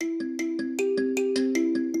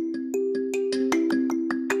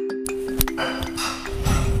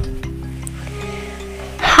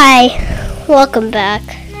Hi, welcome back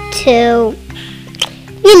to,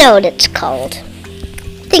 you know what it's called,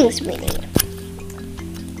 Things We Need.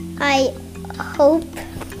 I hope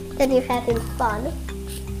that you're having fun,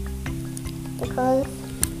 because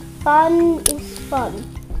fun is fun.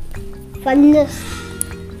 Funness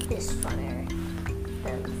is funner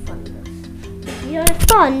than funness. If you don't have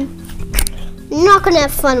fun, you're not going to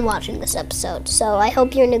have fun watching this episode, so I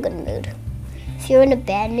hope you're in a good mood. If you're in a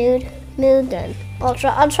bad mood, then I'll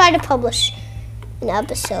try to publish an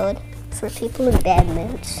episode for people in bad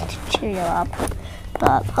moods to cheer you up.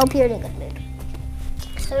 But hope you're in a good mood.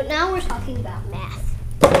 So now we're talking about math.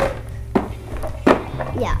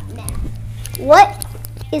 Yeah, math. What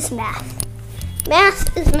is math?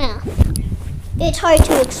 Math is math. It's hard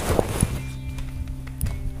to explain.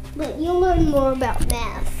 But you'll learn more about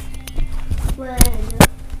math when,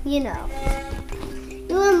 you'll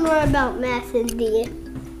learn more about math in the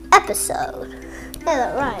episode. Yeah,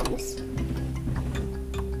 that rhymes.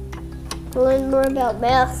 We'll learn more about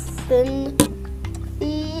math in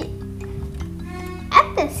the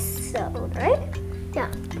episode, right?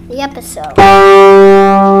 Yeah, the episode.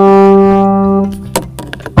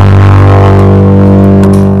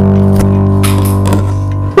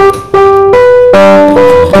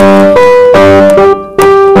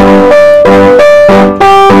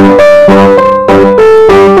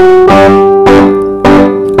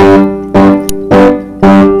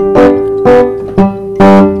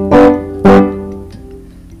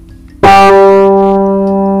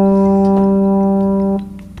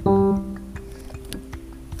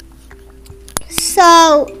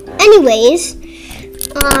 So, anyways,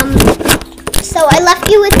 so I left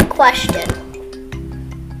you with a question.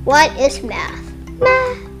 What is math?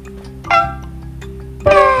 Math.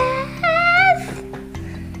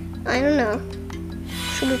 I don't know.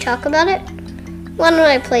 Should we talk about it? Why don't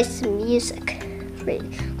I play some music?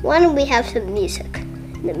 Why don't we have some music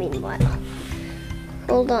in the meanwhile?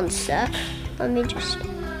 Hold on a sec. Let me just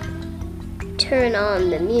turn on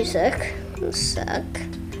the music. A sec.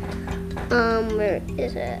 Where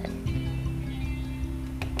is it?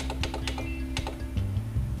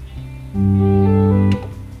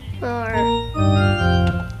 Or,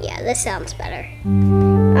 yeah, this sounds better.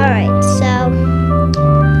 Alright, so,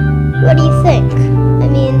 what do you think? I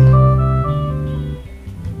mean,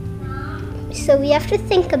 so we have to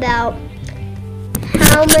think about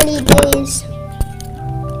how many days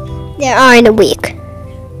there are in a week.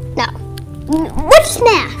 Now, what's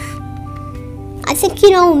math? I think you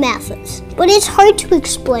know what math is, but it's hard to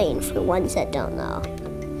explain for ones that don't know.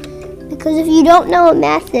 Because if you don't know what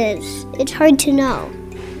math is, it's hard to know.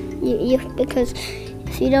 Because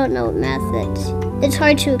if you don't know what math is, it's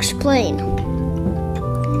hard to explain.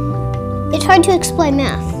 It's hard to explain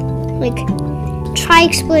math. Like, try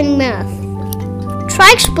explaining math.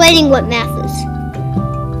 Try explaining what math is.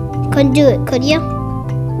 Couldn't do it, could you?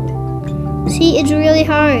 See, it's really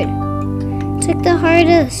hard. It's like the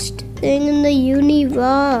hardest thing in the universe.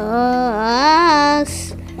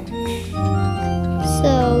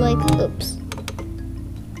 So, like, oops.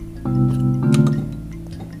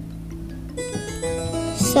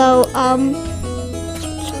 So,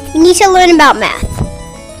 we need to learn about math.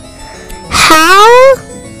 How?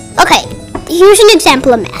 Okay, here's an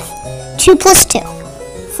example of math. 2 plus 2,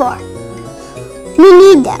 4. We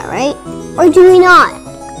need that, right? Or do we not?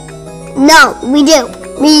 No, we do.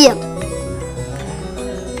 We do.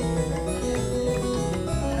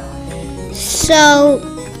 So,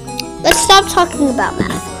 let's stop talking about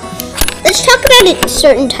math. Let's talk about a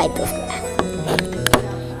certain type of math.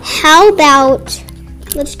 How about,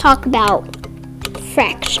 let's talk about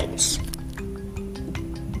fractions.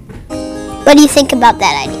 What do you think about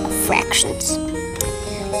that idea of fractions?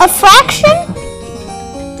 A fraction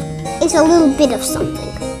is a little bit of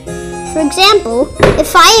something. For example,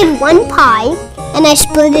 if I had 1 pie and I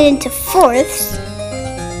split it into fourths,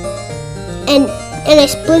 and I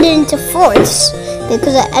split it into fourths,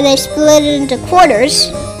 and I split it into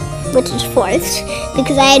quarters, which is fourths,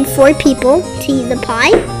 because I had 4 people to eat the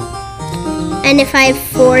pie. And if I have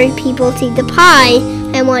 4 people to eat the pie,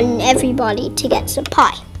 I want everybody to get some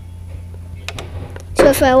pie. So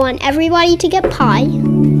if I want everybody to get pie,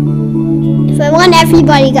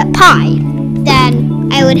 then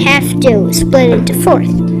I would have to split it into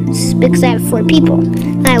fourths, because I have 4 people.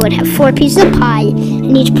 And I would have 4 pieces of pie,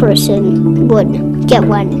 and each person would get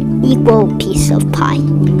 1 equal piece of pie.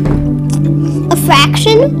 A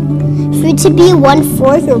fraction, for it to be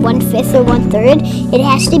 1/4 or 1/5 or 1/3, it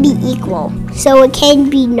has to be equal. So it can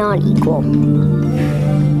be not equal.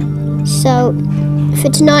 So if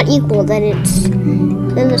it's not equal, then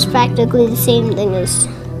it's practically the same thing as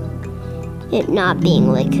it not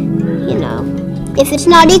being like, if it's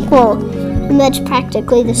not equal, then that's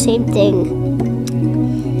practically the same thing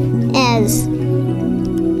as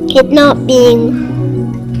it not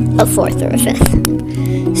being a fourth or a fifth.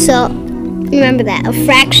 So remember that a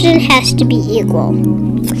fraction has to be equal.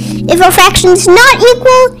 If a fraction is not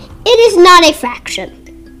equal, it is not a fraction.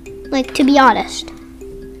 Like, to be honest.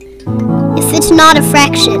 If it's not a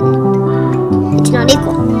fraction, it's not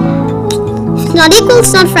equal. If it's not equal,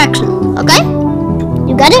 it's not a fraction. Okay?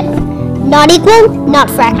 You got it? Not equal, not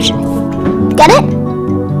fraction. Got it?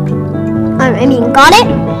 Got it?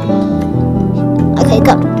 Okay,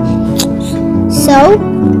 good. So,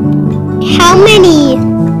 how many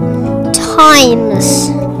times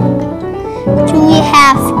do we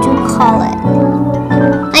have to call it?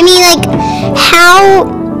 How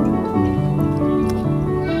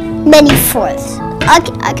many fourths?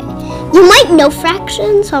 Okay. You might know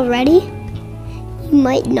fractions already. You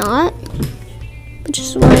might not, which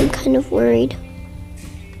is why I'm kind of worried.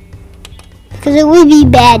 Because it would be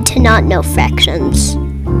bad to not know fractions.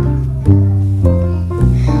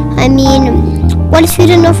 What if you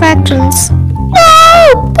didn't know fractions?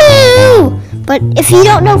 No! Boo! But if you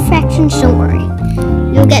don't know fractions, don't worry.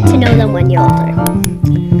 You'll get to know them when you're older.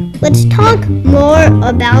 Let's talk more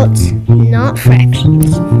about not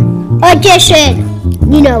fractions. Addition!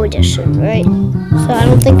 You know addition, right? So I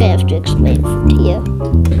don't think I have to explain it to you.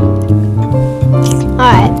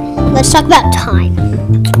 Alright, let's talk about time.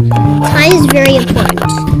 Time is very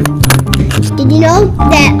important. Did you know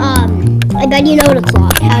that, I bet you know the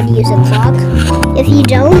clock, how to use a clock. If you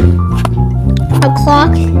don't, a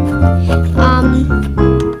clock,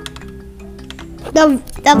 the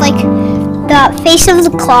face of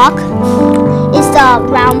the clock is the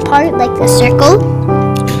round part, like the circle.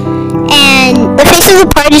 And the face of the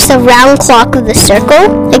part is the round clock of the circle,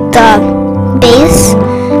 like the base,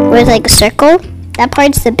 where it's like a circle. That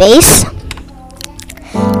part's the base.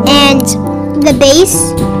 And the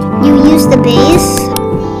base, you use the base,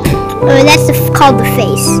 or that's called the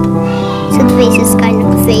face. So the base is kind of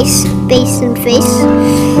the face, base and face.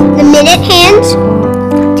 The minute hand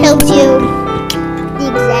tells you the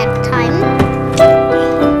exact time.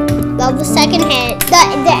 Well, the second hand,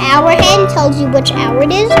 the hour hand tells you which hour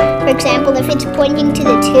it is. For example, if it's pointing to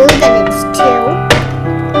the 2, then it's 2.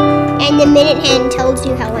 And the minute hand tells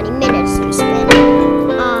you how many minutes there's been.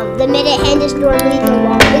 The minute hand is normally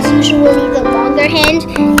usually the longer hand,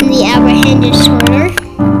 and the hour hand is shorter.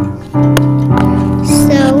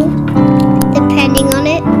 So, depending on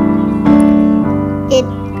it,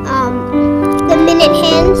 the minute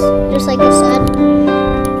hand, just like I said,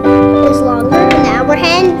 is longer,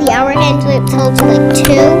 and the hour hand tells you like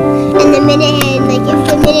 2, and the minute hand, like if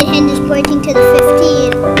the minute hand is pointing to the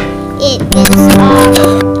 15, it is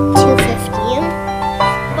 2:15.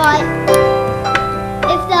 But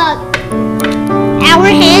if the hour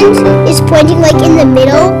hand is pointing like in the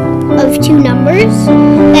middle of two numbers,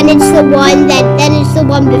 then it's the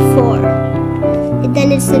one before. And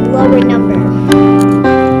then it's the lower number.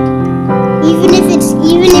 Even if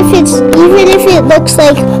it looks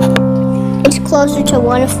like it's closer to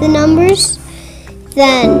one of the numbers,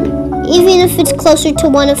 then even if it's closer to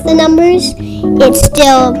one of the numbers, it's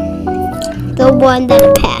still the one that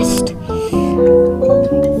it passed.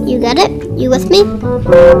 You got it? You with me?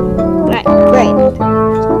 Right, great.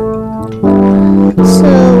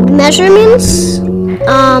 So, measurements.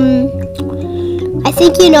 I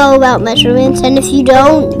think you know about measurements, and if you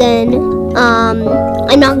don't, then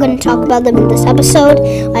I'm not going to talk about them in this episode.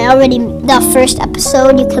 The first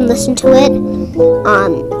episode, you can listen to it.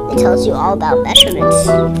 It tells you all about measurements.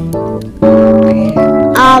 So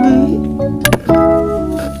I'm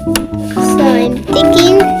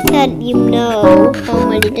thinking that you know how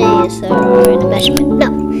many days there are in a measurement.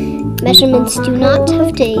 No, measurements do not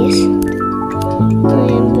have days. I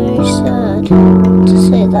am very sad to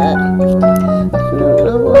say that. I don't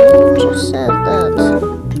know why I just said that.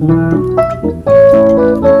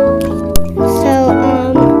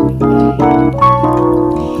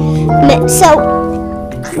 So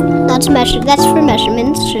that's for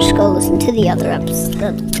measurements. Just go listen to the other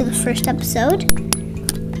episode, to the first episode.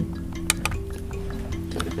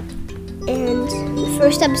 And the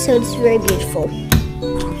first episode is very beautiful.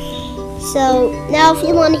 So now if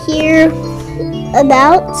you want to hear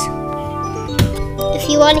about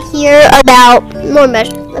more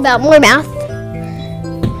math,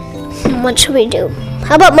 what should we do?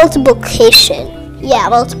 How about multiplication? Yeah,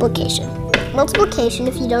 multiplication. Multiplication,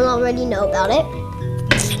 if you don't already know about it,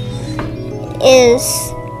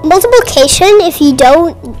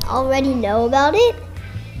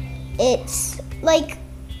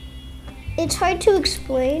 it's hard to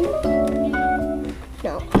explain,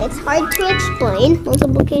 No, it's hard to explain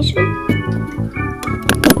multiplication,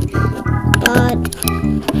 but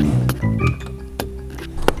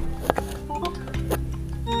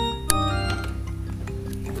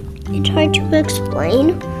it's hard to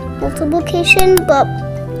explain multiplication, but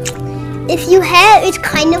if you have, it's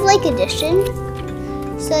kind of like addition.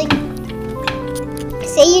 So like,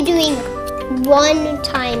 say you're doing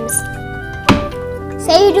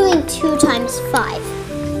 2 times 5.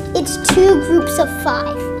 It's 2 groups of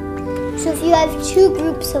 5. So if you have 2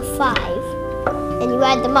 groups of 5 and you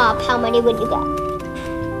add them up, how many would you get?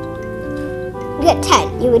 You get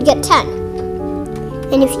 10. You would get 10.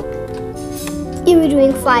 And if you were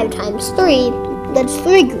doing 5 times 3, that's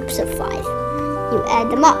 3 groups of 5. You add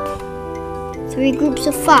them up. 3 groups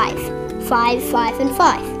of 5. 5, 5, and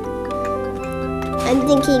 5. I'm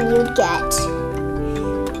thinking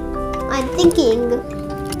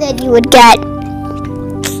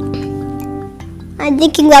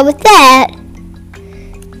that with that,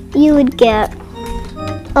 you would get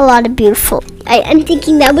a lot of beautiful. I'm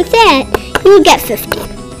thinking that with that, you would get 15.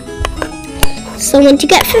 So once you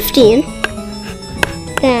get 15,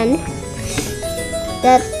 then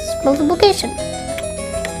that's multiplication.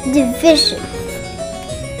 Division.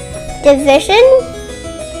 Division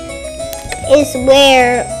is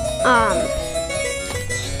where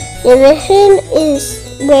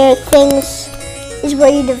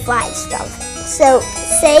you divide stuff. So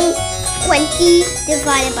say 20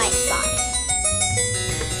 divided by 5.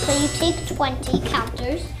 So you take 20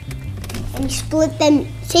 counters and you split them.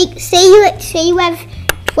 Say you have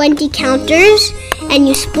 20 counters and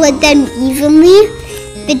you split them evenly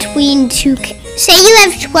between 2. Say you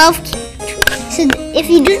have 12. So if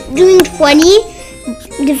you're doing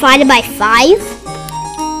 20 divided by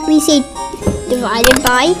 5, we say divided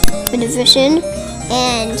by for division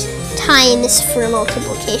and times for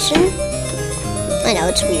multiplication. I know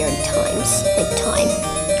it's weird, times, like time.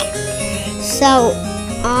 So,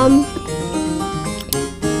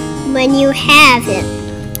 when you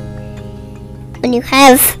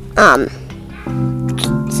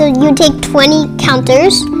take 20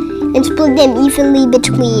 counters and split them evenly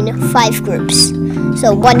between 5 groups.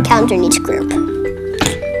 So 1 counter in each group.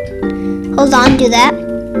 Hold on, do that.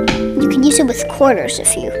 You could use it with quarters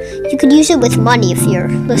you could use it with money if you're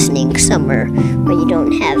listening somewhere where you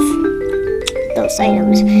don't have those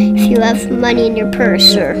items. If you have money in your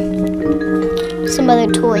purse or some other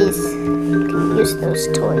toys, you can use those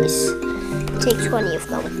toys. Take 20 of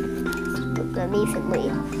them, split them evenly.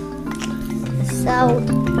 So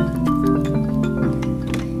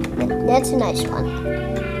that's a nice one.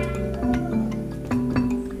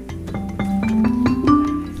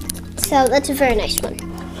 So that's a very nice one.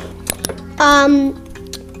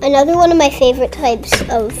 Another one of my favorite types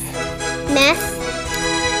of math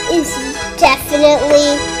is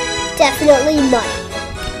definitely money.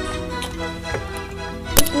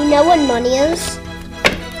 If you know what money is,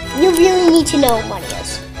 you really need to know what money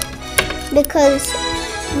is. Because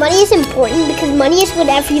money is important, because money is what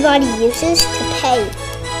everybody uses to pay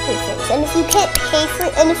for things. And if you can't pay for,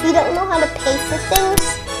 and if you don't know how to pay for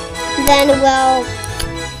things, then well,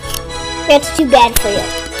 that's too bad for you.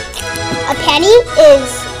 A penny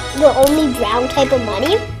is the only brown type of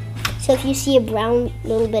money. So if you see a brown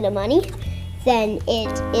little bit of money, then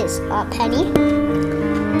it is a penny.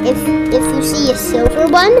 If you see a silver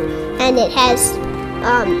one and it has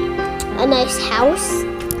a nice house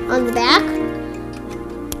on the back,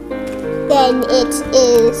 then it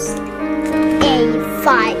is a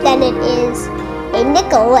 5. Then it is a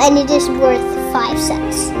nickel, and it is worth 5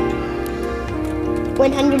 cents.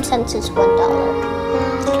 100 cents is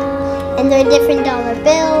 $1. And there are different dollar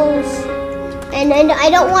bills. And I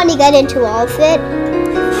don't want to get into all of it,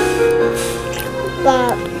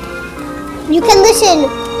 but you can listen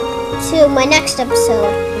to my next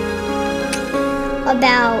episode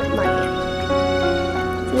about money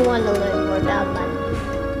if you want to learn more about money.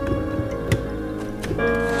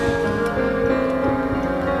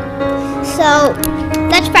 So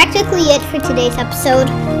that's practically it for today's episode. I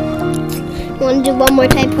want to do one more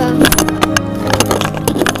type of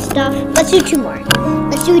stuff. Let's do 2 more.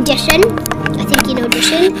 Let's do addition. I think you know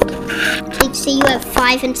addition. Say you have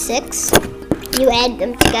 5 and 6. You add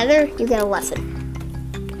them together, you get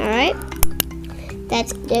 11. Alright?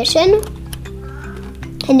 That's addition.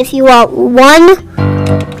 And if you want one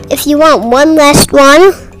less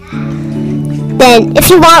one, then if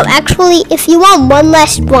you want one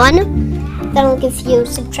less one, that'll give you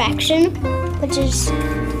subtraction, which is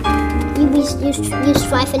you use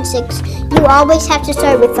 5 and 6. You always have to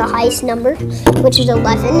start with the highest number, which is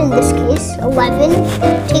 11 in this case. 11,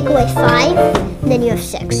 take away 5, and then you have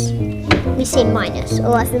 6. we say minus.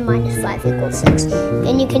 11 minus 5 equals 6.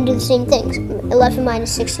 And you can do the same things. 11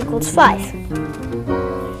 minus 6 equals 5.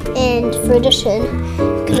 And for addition,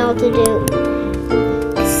 you can also do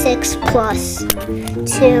 6 plus 2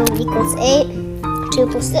 equals 8. 2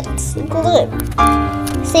 plus 6 equals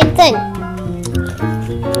 8. Same thing.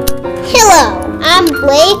 Hello, I'm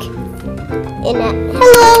Blake.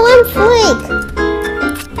 Hello, I'm Flake.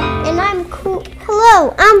 And I'm cool.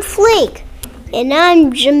 Hello, I'm Flake. And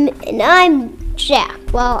I'm Jack.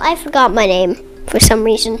 Well, I forgot my name for some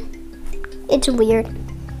reason. It's weird.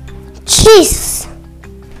 Jesus.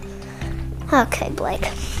 Okay, Blake.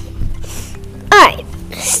 Alright,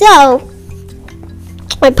 so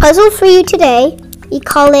my puzzle for you today, we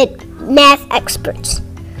call it Math Experts.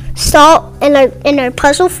 And our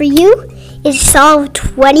puzzle for you is solve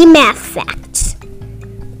 20 math facts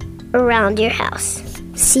around your house.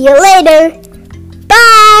 See you later.